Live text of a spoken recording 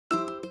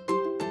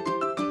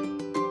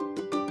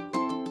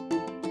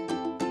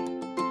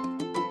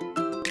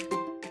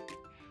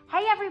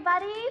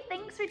everybody,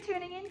 thanks for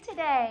tuning in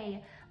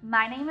today.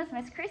 My name is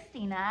Miss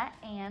Christina,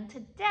 and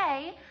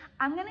today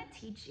I'm going to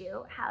teach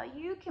you how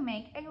you can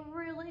make a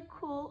really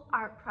cool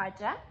art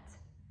project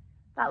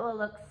that will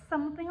look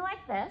something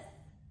like this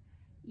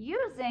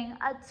using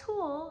a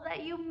tool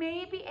that you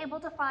may be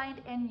able to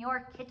find in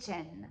your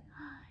kitchen.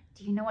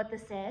 Do you know what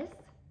this is?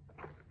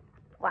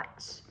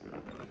 Watch.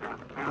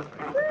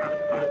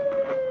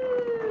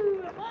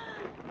 Woo!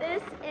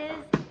 This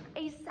is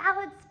a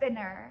salad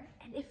spinner,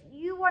 and if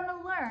you want to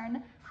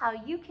learn how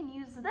you can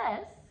use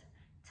this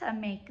to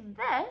make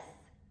this,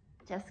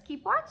 just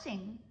keep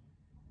watching.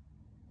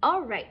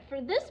 All right,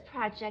 for this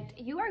project,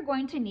 you are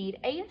going to need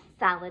a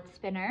salad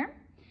spinner.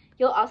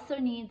 You'll also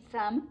need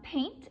some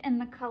paint in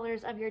the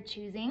colors of your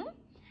choosing.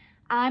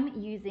 I'm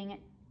using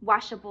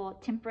washable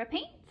tempera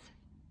paint.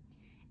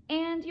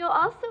 And you'll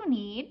also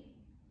need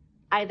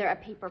either a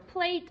paper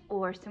plate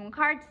or some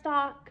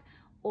cardstock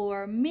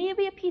or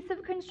maybe a piece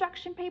of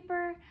construction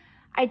paper.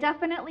 I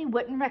definitely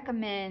wouldn't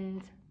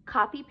recommend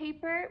copy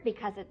paper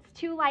because it's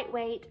too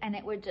lightweight and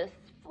it would just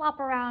flop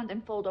around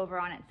and fold over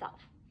on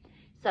itself.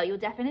 So you'll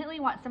definitely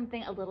want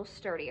something a little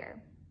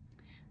sturdier.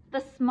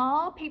 The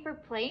small paper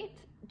plate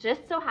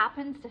just so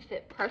happens to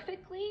fit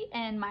perfectly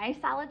in my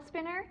salad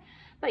spinner,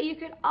 but you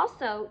could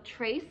also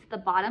trace the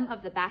bottom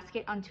of the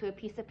basket onto a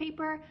piece of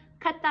paper,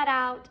 cut that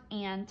out,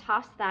 and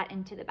toss that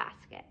into the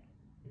basket.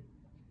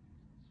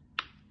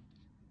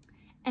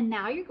 And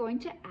now you're going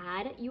to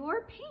add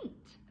your paint.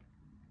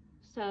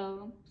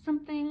 So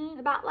something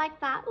about like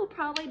that will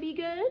probably be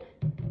good.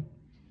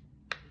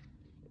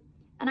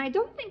 And I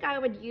don't think I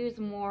would use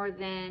more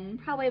than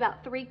probably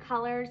about 3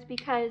 colors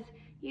because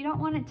you don't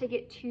want it to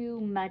get too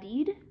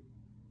muddied.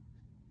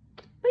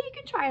 But you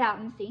can try it out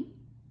and see.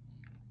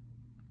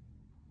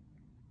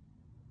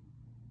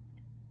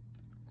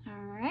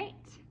 All right.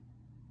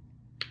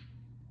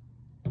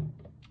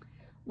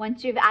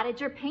 Once you've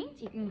added your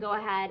paint, you can go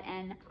ahead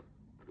and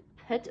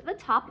put the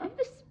top of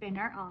the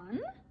spinner on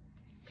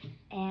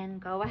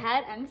and go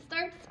ahead and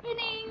start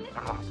spinning.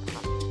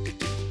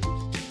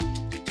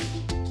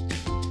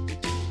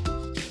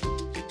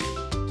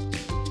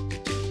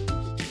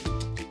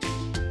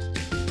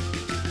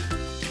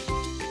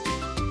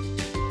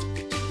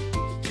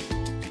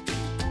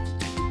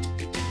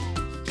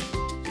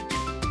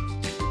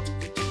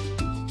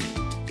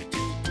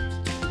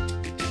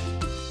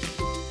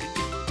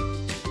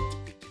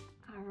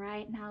 All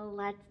right, now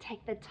let's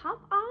take the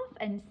top off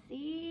and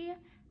see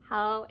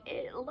how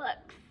it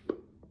looks.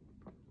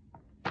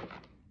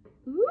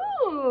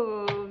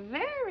 Ooh,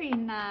 very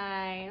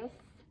nice.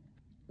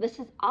 This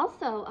is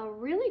also a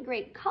really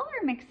great color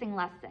mixing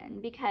lesson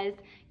because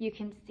you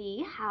can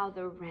see how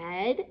the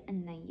red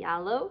and the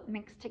yellow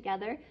mix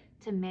together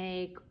to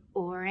make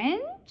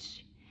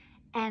orange,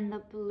 and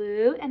the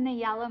blue and the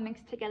yellow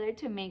mix together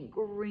to make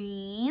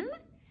green,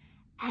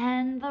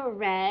 and the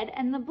red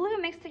and the blue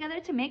mix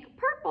together to make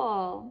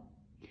purple.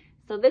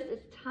 So this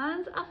is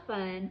tons of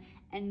fun,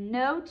 and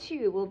no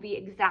two will be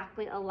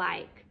exactly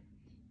alike.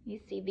 You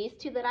see these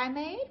 2 that I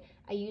made?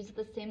 I used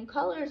the same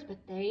colors, but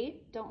they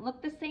don't look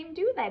the same,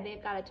 do they?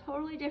 They've got a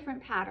totally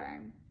different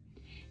pattern.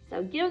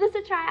 So give this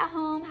a try at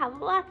home,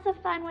 have lots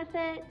of fun with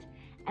it,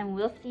 and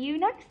we'll see you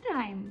next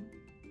time.